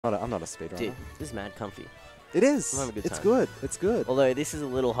I'm not a speedrunner. Dude, this is mad comfy. It is. I'm having a good It's time. good. It's good. Although this is a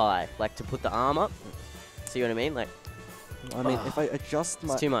little high, like to put the arm up. See what I mean? Like, I mean, if I adjust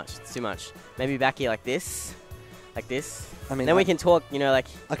my... it's too much. It's too much. Maybe back here like this. Like this. I mean, then we can talk, you know, like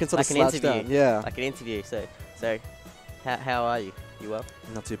I can sort like of an slouch interview. down. Yeah. Like an interview. So how are you? You well?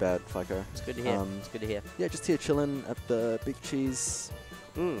 Not too bad, FICO. It's good to hear. It's good to hear. Yeah, just here chilling at the Big Cheese.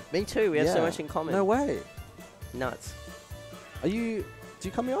 Me too. We have so Yeah. much in common. No way. Nuts. Do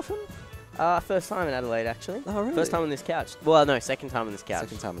you come here often? First time in Adelaide, actually. Oh, really? First time on this couch. Well, no, second time on this couch.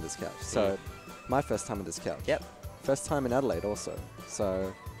 Second time on this couch. So, my first time on this couch. Yep. First time in Adelaide also.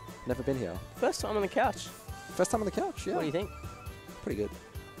 So, never been here. First time on the couch. First time on the couch, yeah. What do you think? Pretty good.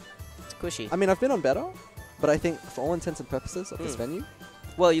 It's cushy. I mean, I've been on better, but I think for all intents and purposes of this venue.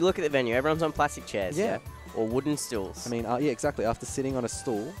 Well, you look at the venue. Everyone's on plastic chairs, Yeah. or wooden stools. I mean, yeah, exactly. After sitting on a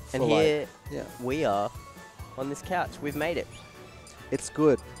stool for and here yeah. we are on this couch. We've made it. It's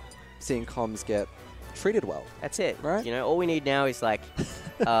good seeing comms get treated well. That's it. Right? You know, all we need now is like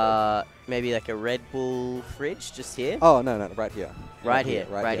maybe like a Red Bull fridge just here. Oh, no, right here. Right here.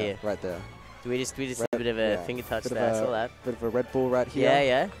 Right there. Do we just do a bit of a finger touch there? I saw that. Bit of a Red Bull right here.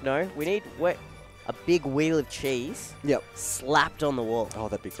 Yeah. No, we need a big wheel of cheese. Yep. Slapped on the wall. Oh,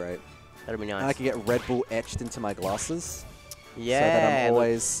 that'd be great. That'd be nice. And I could get Red Bull etched into my glasses. Yeah. So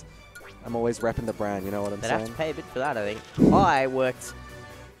that I'm always repping the brand, you know what I'm They'd saying? have to pay a bit for that, I think. I worked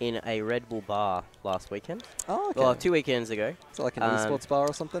in a Red Bull bar last weekend. Oh, okay. Well, 2 weekends ago. So like an esports bar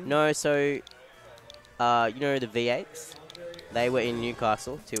or something? No, so, you know the V8s? They were in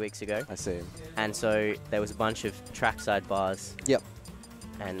Newcastle 2 weeks ago. I see. And so there was a bunch of trackside bars. Yep.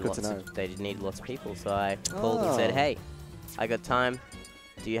 And Good to know. they needed lots of people. So I called and said, hey, I got time.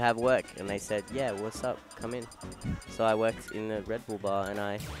 Do you have work? And they said, yeah, what's up? Come in. So I worked in the Red Bull bar and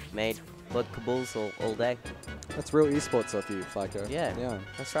I made vodka bulls all day. That's real esports of you, FICO. Yeah.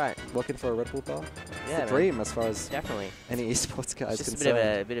 That's right. Working for a Red Bull bar? Yeah, it's the dream as far as definitely any esports guy is just concerned.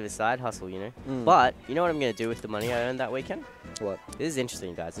 a bit of a side hustle, you know. But you know what I'm going to do with the money I earned that weekend? What? This is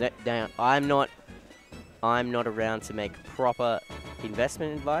interesting, guys. Now, I'm not around to make proper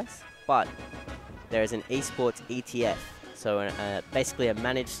investment advice, but there is an esports ETF, so basically a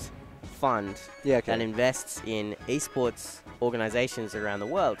managed fund that invests in esports organizations around the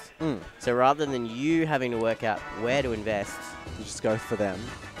world. So rather than you having to work out where to invest, you just go for them,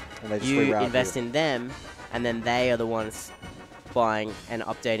 and they just you invest in them, and then they are the ones buying and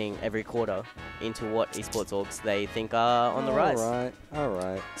updating every quarter into what esports orgs they think are on the rise. All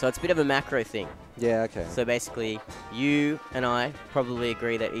right. So it's a bit of a macro thing. Yeah, okay. So basically, you and I probably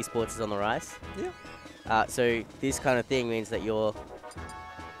agree that esports is on the rise. Yeah. So this kind of thing means that you're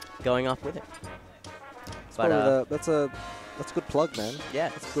going up with it. But that's a good plug, man. Yeah.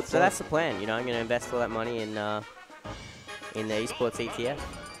 That's a good So plug. that's the plan. You know, I'm going to invest all that money in the esports ETF.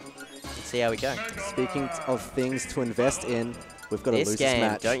 Let's see how we go. Speaking of things to invest in, we've got a losers game,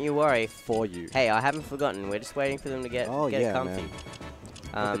 match. Don't you worry. For you. Hey, I haven't forgotten. We're just waiting for them to get comfy. Man.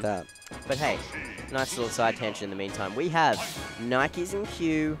 Look at that. But hey, nice little side tangent in the meantime. We have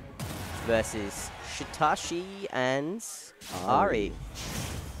Nikes+Q versus Shitashi and Ari.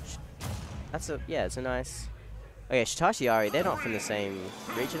 It's a nice... Okay, Shitashi, Ari, they're not from the same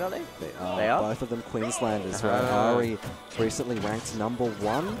region, are they? They are. Both of them Queenslanders, right? Ari recently ranked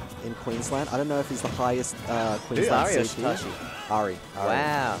 #1 in Queensland. I don't know if he's the highest Queensland Ari or CP. Shitashi? Ari.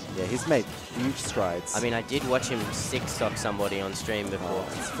 Wow. Yeah, he's made huge strides. I mean, I did watch him six-stock somebody on stream before.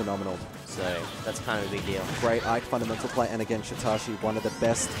 It's phenomenal. So that's kind of a big deal. Great Ike fundamental play, and again, Shitashi, one of the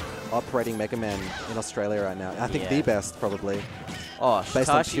best operating Mega Men in Australia right now. I think the best, probably. Oh, based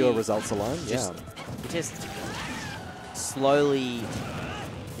on Shitashi pure results alone, just slowly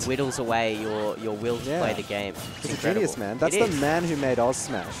whittles away your will to play the game. He's a genius, man. That's the man who made Oz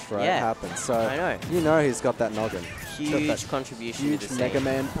Smash, right? Happen. So I know. You know he's got that noggin. Huge contribution huge to the Mega scene.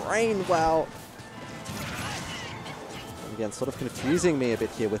 Man brain. Wow. Again, sort of confusing me a bit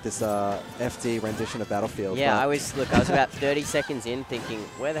here with this FD rendition of Battlefield. Yeah, I was about 30 seconds in thinking,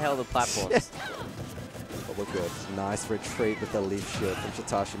 where the hell are the platforms? But we're good. Nice retreat with the leaf shield from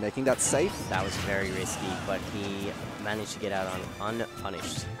Shitashi, making that safe. That was very risky, but he managed to get out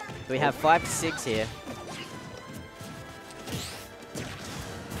unpunished. So we have 5 to 6 here.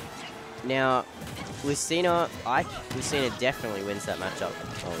 Now, Lucina definitely wins that matchup.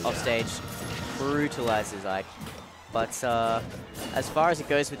 Offstage, brutalizes Ike. But as far as it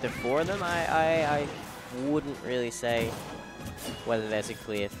goes with the four of them, I wouldn't really say whether there's a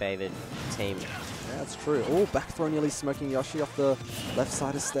clear favored team. Yeah, that's true. Oh, back throw nearly smoking Yoshi off the left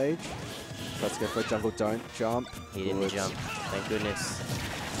side of stage. Let's go for a jungle. Don't jump. He didn't jump. Thank goodness.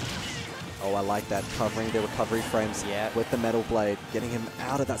 Oh, I like that. Covering the recovery frames with the metal blade. Getting him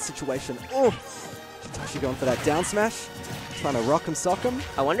out of that situation. Oh! Shitashi going for that down smash. Trying to rock him, sock him.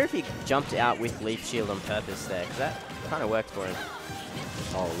 I wonder if he jumped out with Leaf Shield on purpose there, because that kind of worked for him.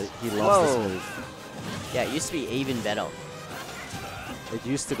 Oh, he loves this move. Yeah, it used to be even better. It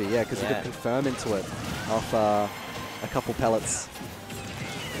used to be, yeah, because you could confirm into it off a couple pellets.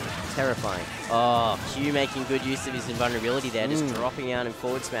 Terrifying. Oh, Q making good use of his invulnerability there, just dropping out and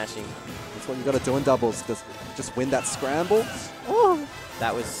forward smashing. That's what you got to do in doubles, just win that scramble. Oh.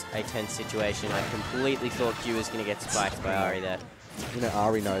 That was a tense situation. I completely thought Q was going to get spiked by Ari there. You know,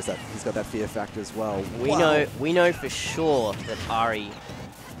 Ari knows that. He's got that fear factor as well. We know for sure that Ari,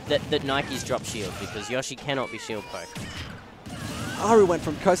 that Nike's drop shield, because Yoshi cannot be shield poked. Ari went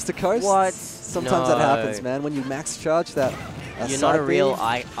from coast to coast. What? Sometimes that happens, man. When you max charge that. You're not a real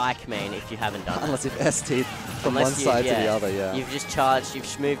Ike main if you haven't done Unless that. you've ST'd from one side to the other, yeah. You've just charged,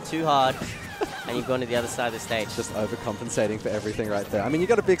 you've moved too hard, and you've gone to the other side of the stage. Just overcompensating for everything right there. I mean, you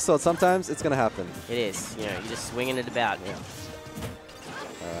got a big sword. Sometimes it's going to happen. It is. You know, you're just swinging it about. Yeah.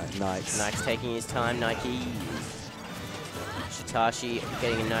 All right, Nikes. Nikes taking his time. Nike. Shitashi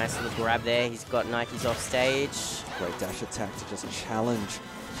getting a nice little grab there. He's got Nikes off stage. Great dash attack to just challenge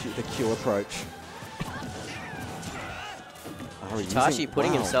the Q approach. Shitashi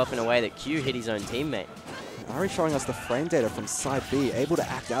putting himself in a way that Q hit his own teammate. Ari showing us the frame data from side B, able to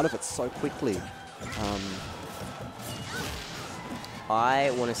act out of it so quickly.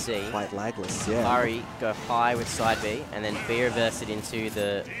 I want to see quite lagless, yeah. Ari go high with side B and then B reverse it into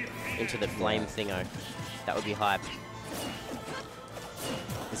the flame thingo. That would be hype.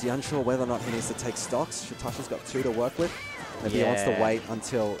 Is he unsure whether or not he needs to take stocks? Shitashi's got 2 to work with. Maybe he wants to wait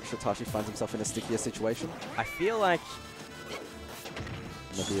until Shitashi finds himself in a stickier situation. I feel like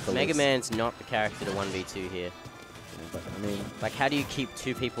Mega Man's not the character to 1v2 here. Yeah, but I mean, like, how do you keep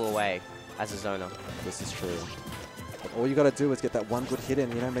 2 people away as a zoner? This is true. But all you got to do is get that one good hit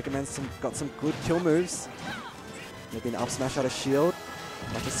in. You know, Mega Man's got some good kill moves. Maybe an up smash out of shield.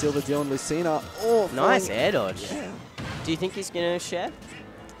 Like to seal the deal on Lucina. Oh, nice air dodge. Yeah. Do you think he's gonna share?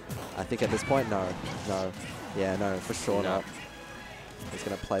 I think at this point, no. No. Yeah, no, for sure not. He's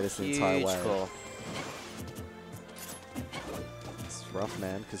gonna play this the entire way. Call. Rough,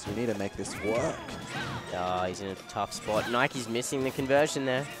 man, because we need to make this work. Oh, he's in a tough spot. Nike's missing the conversion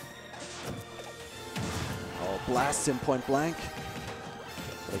there. Oh, blast him point blank.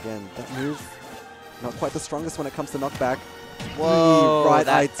 But again, that move, not quite the strongest when it comes to knockback. Whoa, right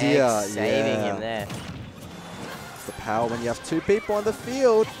that idea. Saving him there. It's the power when you have 2 people on the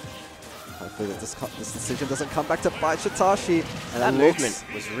field. Hopefully that this decision doesn't come back to bite Shitashi. And that movement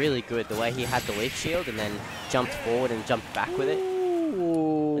was really good. The way he had the leaf shield and then jumped forward and jumped back with it.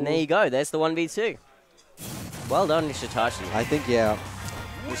 And there you go. There's the 1v2. Well done, Shitashi. I think, yeah.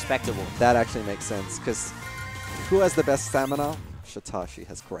 Respectable. That actually makes sense, because who has the best stamina? Shitashi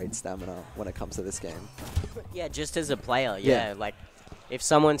has great stamina when it comes to this game. Yeah, just as a player, yeah. Like, if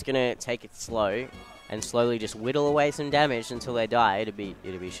someone's going to take it slow and slowly just whittle away some damage until they die, it'd be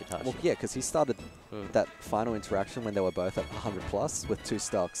Shitashi. Well, yeah, because he started that final interaction when they were both at 100 plus with 2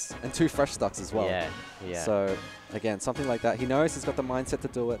 stocks and 2 fresh stocks as well. Yeah, yeah. So again, something like that. He knows he's got the mindset to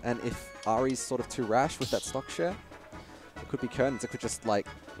do it, and if Ari's sort of too rash with that stock share, it could be curtains. It could just like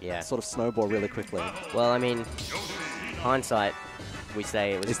sort of snowball really quickly. Well, I mean, hindsight, we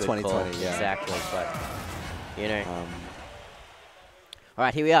say it was a good 2020, call. yeah. Exactly, but you know. All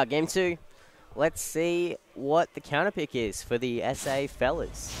right, here we are, game 2. Let's see what the counter pick is for the SA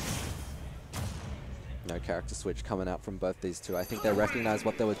fellas. No character switch coming out from both these two. I think they recognized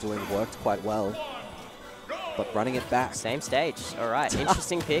what they were doing worked quite well, but running it back. Same stage. All right,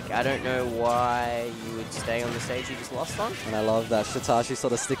 interesting pick. I don't know why you would stay on the stage you just lost on. And I love that. Shitashi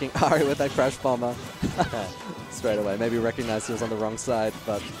sort of sticking Ari with that crash bomber straight away. Maybe recognized he was on the wrong side,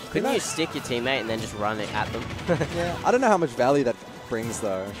 but... Couldn't you stick your teammate and then just run it at them? Yeah, I don't know how much value that brings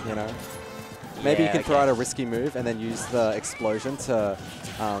though, you know? Maybe you can throw out a risky move and then use the explosion to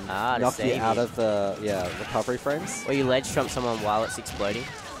knock you out of the recovery frames. Or you ledge trump someone while it's exploding.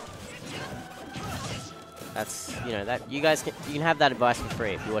 That's, you know, that you can have that advice for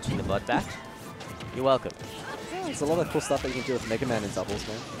free if you're watching the VOD back. You're welcome. Yeah, there's a lot of cool stuff that you can do with Mega Man in doubles,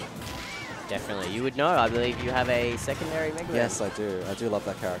 man. Definitely. You would know. I believe you have a secondary Mega Man. Yes, I do. I do love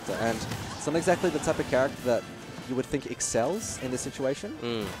that character. And it's not exactly the type of character that you would think excels in this situation.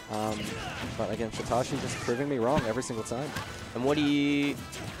 But again, Shitashi just proving me wrong every single time. And what do you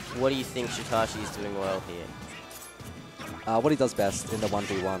think Shitashi is doing well here? What he does best in the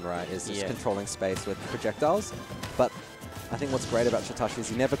 1v1, right, is just controlling space with projectiles. But I think what's great about Shitashi is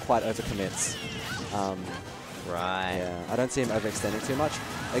he never quite overcommits. Right. Yeah, I don't see him overextending too much.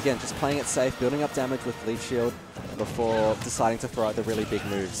 Again, just playing it safe, building up damage with Leaf Shield before deciding to throw out the really big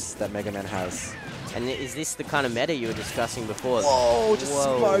moves that Mega Man has. And is this the kind of meta you were discussing before? Whoa, just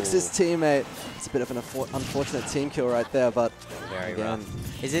smokes his teammate. It's a bit of an unfortunate team kill right there, but very again.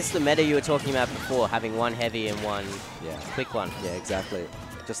 rough. Is this the meta you were talking about before, having one heavy and one quick one? Yeah, exactly.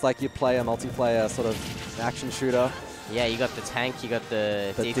 Just like you play a multiplayer sort of action shooter. Yeah, you got the tank, you got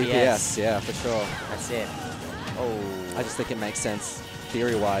the DPS. DPS, yeah, for sure. That's it. Oh. I just think it makes sense,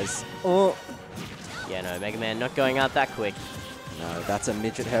 theory-wise. Oh. Yeah, no, Mega Man not going out that quick. No, that's a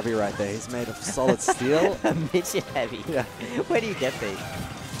midget heavy right there. He's made of solid steel. A midget heavy? Yeah. Where do you get these?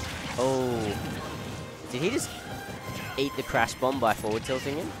 Oh. Did he just eat the crash bomb by forward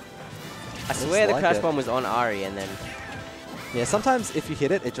tilting him? I swear the crash bomb was on Ari and then... Yeah, sometimes if you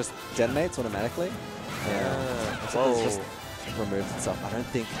hit it, it just detonates automatically. Yeah. Whoa. It's just removes itself. I don't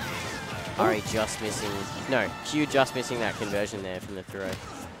think... Ari just missing... No, Q just missing that conversion there from the throw.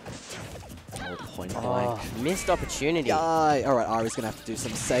 Point blank. Missed opportunity. Alright, Ari's going to have to do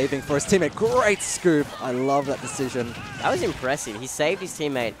some saving for his teammate. Great scoop. I love that decision. That was impressive. He saved his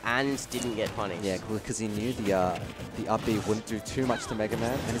teammate and didn't get punished. Yeah, because he knew the up B wouldn't do too much to Mega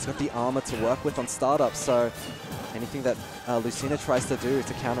Man, and he's got the armor to work with on startup, so anything that Lucina tries to do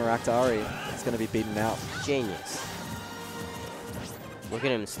to counteract Ari, it's going to be beaten out. Genius. Look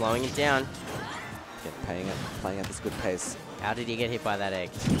at him slowing it down. Again, playing at this good pace. How did he get hit by that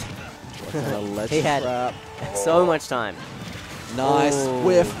egg? He had so much time. Nice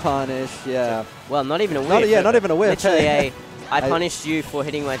whiff punish, yeah. Well, not even a whiff. Not even a whiff. Literally I punished you for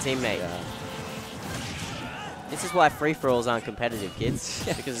hitting my teammate. Yeah. This is why free-for-alls aren't competitive, kids.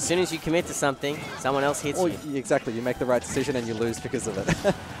 Because as soon as you commit to something, someone else hits you. Exactly, you make the right decision and you lose because of it.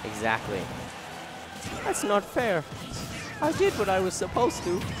 Exactly. That's not fair. I did what I was supposed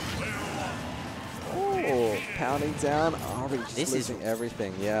to. Oh, pounding down. Ari just losing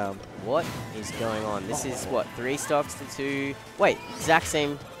everything, yeah. What is going on? This is, what, 3 stocks to 2? Wait, exact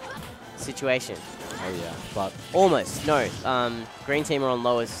same situation. Oh, yeah, but... Almost, no. Green team are on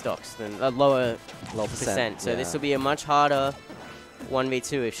lower stocks, than lower percent. So this will be a much harder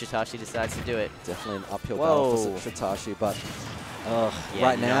 1v2 if Shitashi decides to do it. Definitely an uphill battle for Shitashi, but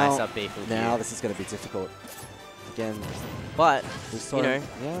right now, this is going to be difficult. Again, but, you know,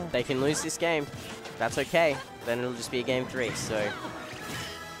 they can lose this game. That's okay. Then it'll just be a game 3. So,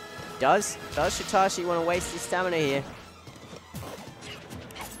 does Shitashi want to waste his stamina here?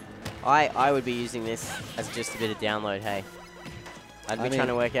 I would be using this as just a bit of download. Hey, I'd be trying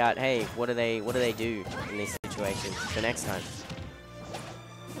to work out. Hey, what do they do in these situations for next time?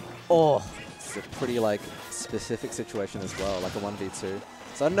 Oh, it's a pretty specific situation as well, like a 1v2.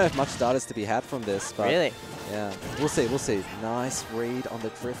 So I don't know if much data is to be had from this, but really, yeah, we'll see. Nice read on the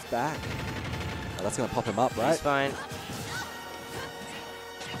drift back. Oh, that's gonna pop him up, right? He's fine.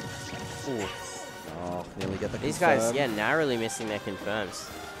 Ooh. Oh, nearly get the These confirm. guys, yeah, narrowly missing their confirms.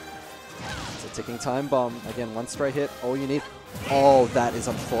 It's a ticking time bomb. Again, one stray hit, all you need. Oh, that is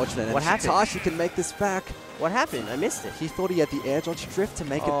unfortunate. What happened? Shitashi can make this back. What happened? I missed it. He thought he had the air dodge drift to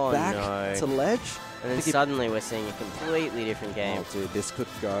make it back to ledge. And then suddenly we're seeing a completely different game. Oh, dude, this could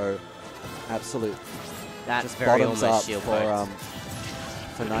go absolute. That's just very bottoms almost up shield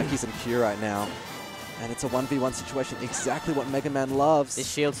for Nikes and Q right now. And it's a 1v1 situation, exactly what Mega Man loves.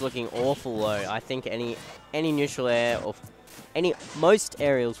 This shield's looking awful low. I think any neutral air or most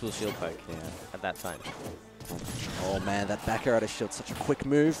aerials will shield poke at that time. Oh man, that back air out of shield, such a quick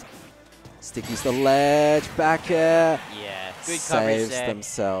move. Sticky's the ledge, back air. Yeah, good coverage there. Saves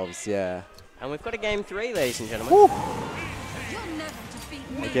themselves, yeah. And we've got a game 3, ladies and gentlemen. Woo.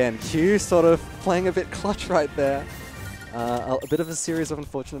 Again, Q sort of playing a bit clutch right there. A bit of a series of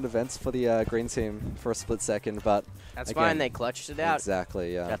unfortunate events for the green team for a split second, but that's fine. They clutched it out.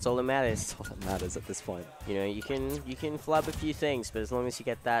 Exactly, yeah. That's all that matters. That's all that matters at this point. You know, you can flub a few things, but as long as you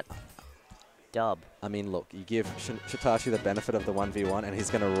get that dub. I mean, look, you give Shitashi the benefit of the 1v1, and he's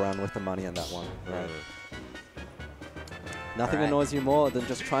going to run with the money on that one. Right. Nothing annoys you more than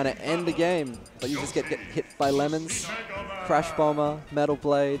just trying to end the game, but you just get hit by lemons, crash bomber, metal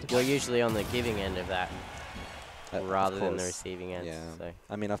blade. You're usually on the giving end of that. Rather than the receiving end. Yeah. So.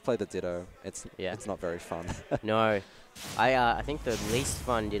 I mean, I've played the Ditto. It's not very fun. No. I think the least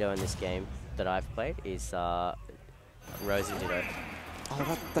fun Ditto in this game that I've played is Rosa Ditto.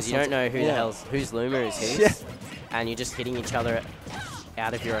 Oh, you don't know who the hell's whose Luma is whose. Yeah. And you're just hitting each other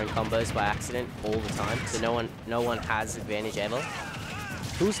out of your own combos by accident all the time. So no one has advantage ever.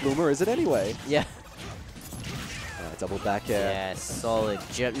 Whose Luma is it anyway? Yeah. Double back air. Yeah, solid.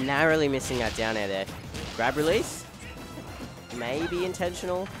 Narrowly missing that down air there. Grab release. Maybe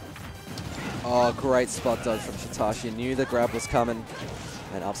intentional. Oh, great spot dodge from Shitashi. Knew the grab was coming.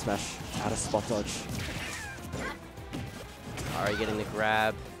 And up smash out of spot dodge. Ari getting the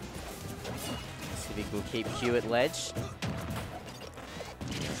grab. See if he can keep Q at ledge.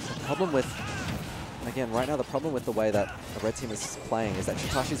 The problem with, again, right now the problem with the way that the red team is playing is that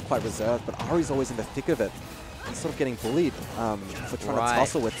Shitashi's quite reserved, but Ari's always in the thick of it. He's sort of getting bullied for trying to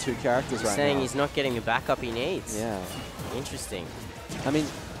tussle with two characters right now. Saying he's not getting the backup he needs. Yeah. Interesting. I mean,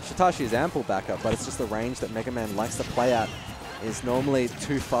 Shitashi is ample backup, but it's just the range that Mega Man likes to play at is normally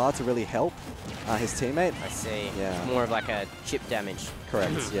too far to really help his teammate. I see. Yeah. It's more of like a chip damage.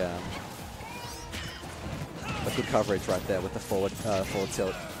 Correct, yeah. But good coverage right there with the forward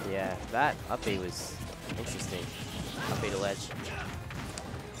tilt. Yeah, that up B was interesting. Up B to ledge.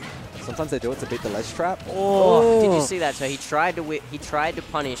 Sometimes they do it to beat the ledge trap. Oh, did you see that? So he tried to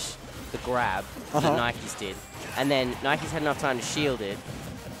punish the grab that Nikes did, and then Nikes had enough time to shield it,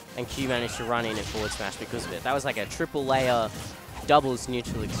 and Q managed to run in and forward smash because of it. That was like a triple layer doubles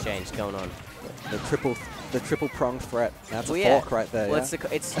neutral exchange going on. The triple prong threat. That's a fork right there. Well, yeah?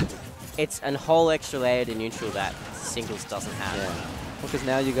 it's a whole extra layer to neutral that singles doesn't have. Yeah. Because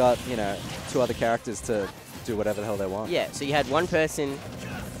now you got, you know, two other characters to do whatever the hell they want. Yeah. So you had one person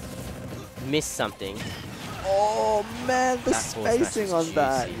miss something. Oh man, the spacing on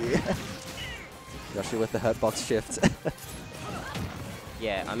that. Juicy. Yeah. Yoshi with the hurt box shift.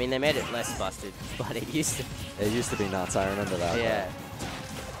 Yeah, I mean they made it less busted, but it used to. It used to be nuts. I remember that. Yeah.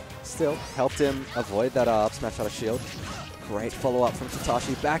 Still helped him avoid that up smash out of shield. Great follow up from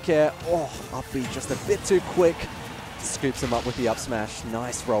Shitashi. Back air. Oh, up B just a bit too quick. Scoops him up with the up smash.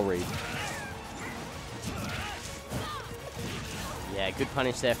 Nice roll read. Yeah, good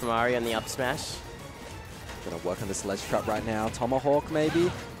punish there from Ari on the up smash. Gonna work on this ledge trap right now. Tomahawk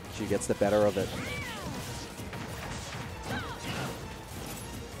maybe. She gets the better of it.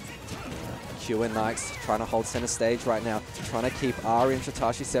 Q and Nikes trying to hold center stage right now. Trying to keep Ari and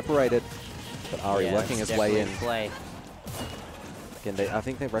Shitashi separated. But Ari working his way in. Play. Again, I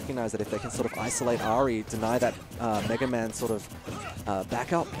think they recognize that if they can sort of isolate Ari, deny that Mega Man sort of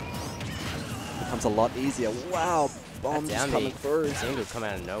backup, it becomes a lot easier. Wow, bombs coming through. Seemed to come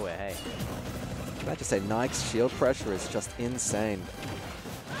out of nowhere, hey. I have to say, Nike's shield pressure is just insane.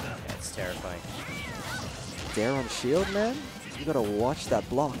 Yeah, it's terrifying. Dare on shield, man? You gotta watch that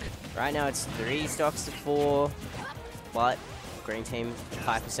block. Right now it's 3 stocks to 4, but green team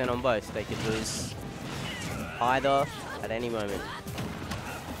 5% on both. They could lose either at any moment.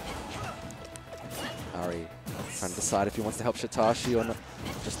 Ari trying to decide if he wants to help Shitashi or not.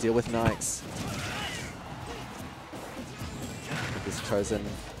 Just deal with Nikes. He's chosen.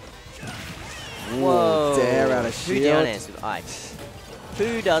 Whoa! Dare out of shield. Who down airs with Ike?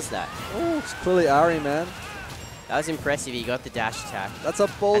 Who does that? Oh, it's clearly Ari, man. That was impressive. He got the dash attack. That's a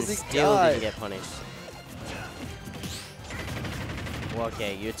ballsy and still guy. didn't get punished. Well,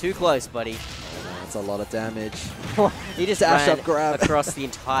 okay, you're too close, buddy. That's a lot of damage. He just dash ran up grab across the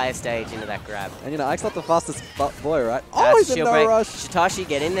entire stage into that grab. And you know, Ike's not the fastest boy, right? That's He's in no rush. Shitashi,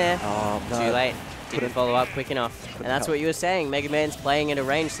 get in there. Oh, no. Too late. Didn't follow up quick enough. And that's what you were saying. Mega Man's playing at a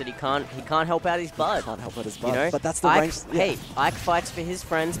range that he can't help out his bud. Can't help out his bud. You know? But that's the Ike, range. Yeah. Hey, Ike fights for his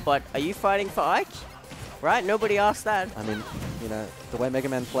friends, but are you fighting for Ike? Right? Nobody asked that. I mean, you know, the way Mega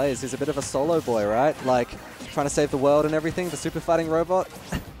Man plays, he's a bit of a solo boy, right? Like, trying to save the world and everything, the super fighting robot.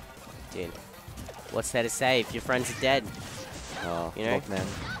 Dude, what's there to save? Your friends are dead. Oh, you know? Look, man.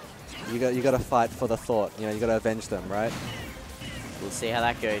 You got to fight for the thought. You know, you got to avenge them, right? We'll see how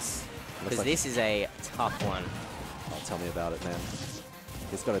that goes. Because like this is a tough one. Oh, tell me about it, man.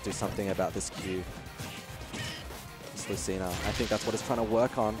 He's got to do something about this Q. This Lucina. I think that's what he's trying to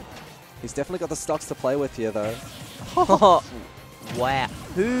work on. He's definitely got the stocks to play with here, though. Oh, wow.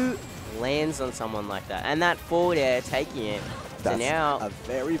 Who lands on someone like that? And that forward air taking it. That's so now a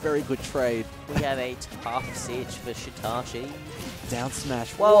very, very good trade. We have a tough siege for Shitashi. Down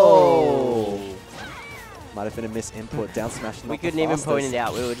smash. Whoa! Might have been a miss input. Down smash. We couldn't even point it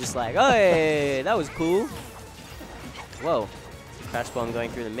out. We were just like, oh, hey, that was cool. Whoa. Crash bomb going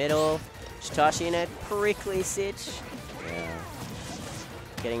through the middle. Shitashi in a prickly sitch. Yeah.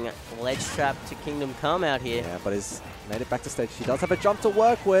 Getting a ledge trap to Kingdom Come out here. Yeah, but he's made it back to stage. She does have a jump to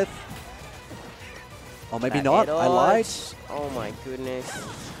work with. Or maybe That not. air I lied. dodge. Oh my goodness.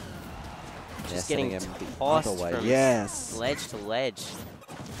 Just Yeah, getting sending him the tossed other way. from Yes. ledge to ledge.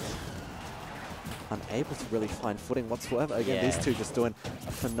 Unable to really find footing whatsoever. Again, Yeah. these two just doing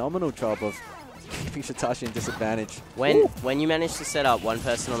a phenomenal job of keeping Shitashi in disadvantage. When you manage to set up one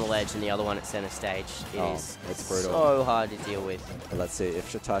person on the ledge and the other one at center stage, it's brutal. so hard to deal with. But let's see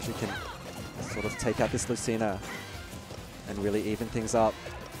if Shitashi can sort of take out this Lucina and really even things up.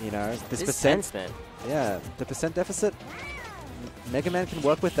 You know, this percent. percent. Yeah, the percent deficit. Mega Man can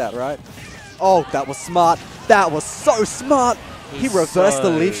work with that, right? Oh, that was smart. That was so smart. He reversed the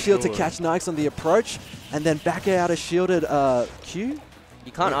leaf shield to catch Nikes on the approach, and then back out a shielded Q.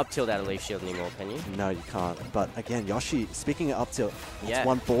 You can't up tilt out a leaf shield anymore, can you? No, you can't. But again, Yoshi, speaking of up tilt, Yeah. that's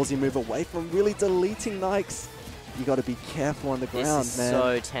one ballsy move away from really deleting Nikes. You got to be careful on the ground, This is man.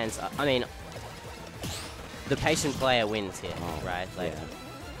 so tense. I mean, the patient player wins here, right? Like, yeah.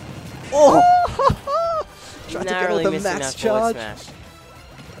 Oh! Tried to get narrowly with the missing max that forward charge. smash.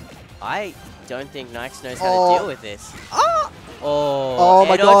 I don't think Nikes knows how to deal with this. Ah! Oh,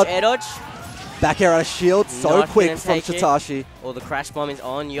 my air dodge, God. air dodge. Back air out of shield, so Not quick gonna from take it. Shitashi. Or the crash bomb is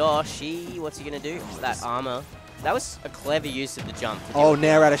on Yoshi. What's he going to do? That armor. That was a clever use of the jump. to deal Oh, with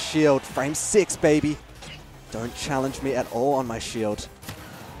nair it. out of shield. Frame 6, baby. Don't challenge me at all on my shield.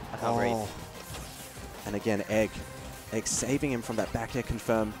 I can't breathe. And again, Egg saving him from that back air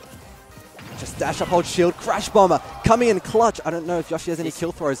confirm. Just dash up, hold shield, crash bomber, coming in clutch. I don't know if Yoshi has any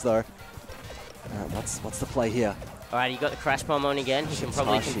kill throws though. What's the play here? Alright, you got the crash bomb on again. He can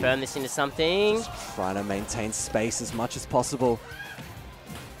probably Shitashi. confirm this into something. Just trying to maintain space as much as possible.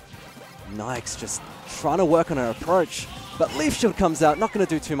 Nikes just trying to work on her approach. But leaf shield comes out, not going to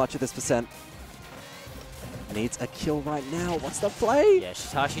do too much of this percent. Needs a kill right now. What's the play? Yeah,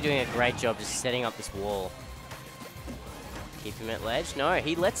 Shitashi doing a great job just setting up this wall. Keep him at ledge. No,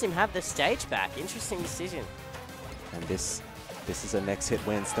 he lets him have the stage back. Interesting decision. And this is a next hit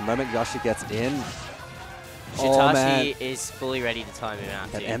wins. The moment Yoshi gets in, Shitashi is fully ready to time him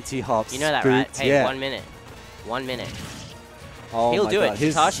out, that too. empty hop. You know that, right? spooked, Hey, yeah. 1 minute. 1 minute. Oh He'll my do God. it.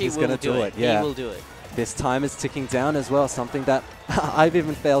 He's Shitashi will gonna do it. Yeah. He will do it. This time is ticking down as well, something that I've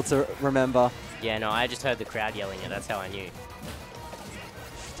even failed to remember. Yeah, no, I just heard the crowd yelling it. That's how I knew.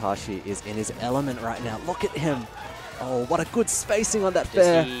 Shitashi is in his element right now. Look at him. Oh, what a good spacing on that Does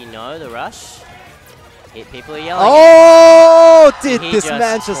fair. he know the rush? People are yelling. Oh, did He this just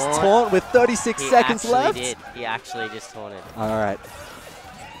man just taunt with 36 seconds left? He actually did. He actually just taunted. All right.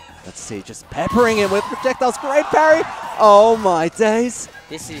 Let's see, just peppering him with projectiles. Great parry. Oh my days.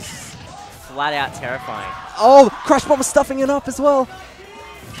 This is flat out terrifying. Oh, Crash Bomb stuffing it up as well.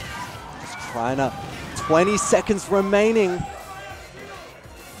 Just trying to. 20 seconds remaining.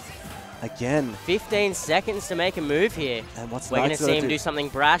 Again. 15 seconds to make a move here. And what's We're going to Nikes see gonna him do something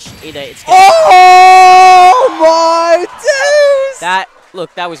brash. Either it's Oh my days!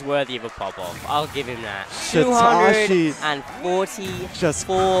 that was worthy of a pop-off. I'll give him that. Shitashi 244% just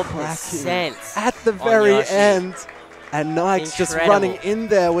cracking at the on very Yoshi. end. And Nikes just Incredible. running in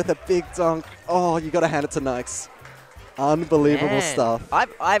there with a big dunk. Oh, you got to hand it to Nikes. Unbelievable Man, stuff.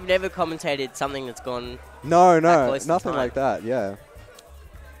 I've never commentated something that's gone. No, close to nothing time. like that. Yeah,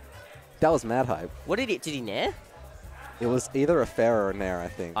 that was mad hype. What did he nair? It was either a fair or a nair, I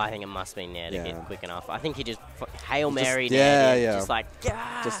think. I think it must be nair to Yeah. get quick enough. I think he just Hail Just- Mary yeah, nair. yeah. Just like,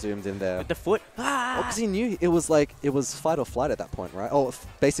 yeah. Just zoomed in there. With the foot. Because he knew it was fight or flight at that point, right? Oh,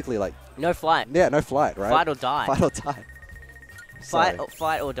 basically like No flight. yeah, no flight, right? Fight or die. Fight or die. Sorry.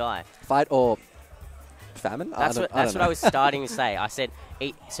 Fight or die. Fight or famine. That's what I was starting to say. I said,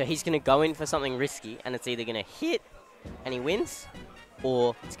 so he's going to go in for something risky, and it's either going to hit and he wins,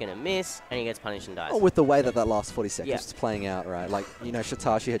 or it's going to miss and he gets punished and dies. Oh, with the way that last 40 seconds Yeah. is playing out, right? Like, you know,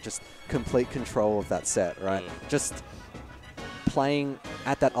 Shitashi had just complete control of that set, right? Just playing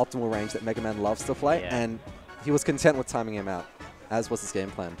at that optimal range that Mega Man loves to play, Yeah. and he was content with timing him out, as was his game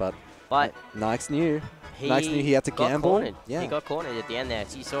plan. But Nikes knew. Nikes knew he had to got gamble. Cornered. Yeah. He got cornered at the end there.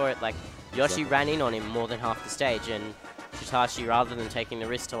 So you saw it, like, Yoshi ran in on him more than half the stage, and Shitashi, rather than taking the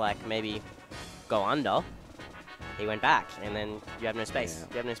risk to, like, maybe go under, he went back, and then you have no space. Yeah.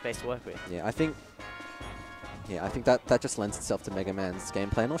 You have no space to work with. Yeah, I think that just lends itself to Mega Man's game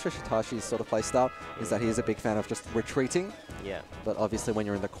plan. Also, Shitashi's sort of play style is that he is a big fan of just retreating. Yeah. But obviously, when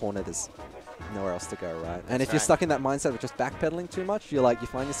you're in the corner, there's nowhere else to go, right? And if you're right. stuck in that mindset of just backpedaling too much, you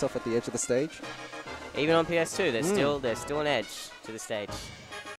find yourself at the edge of the stage. Even on PS2, there's still an edge to the stage.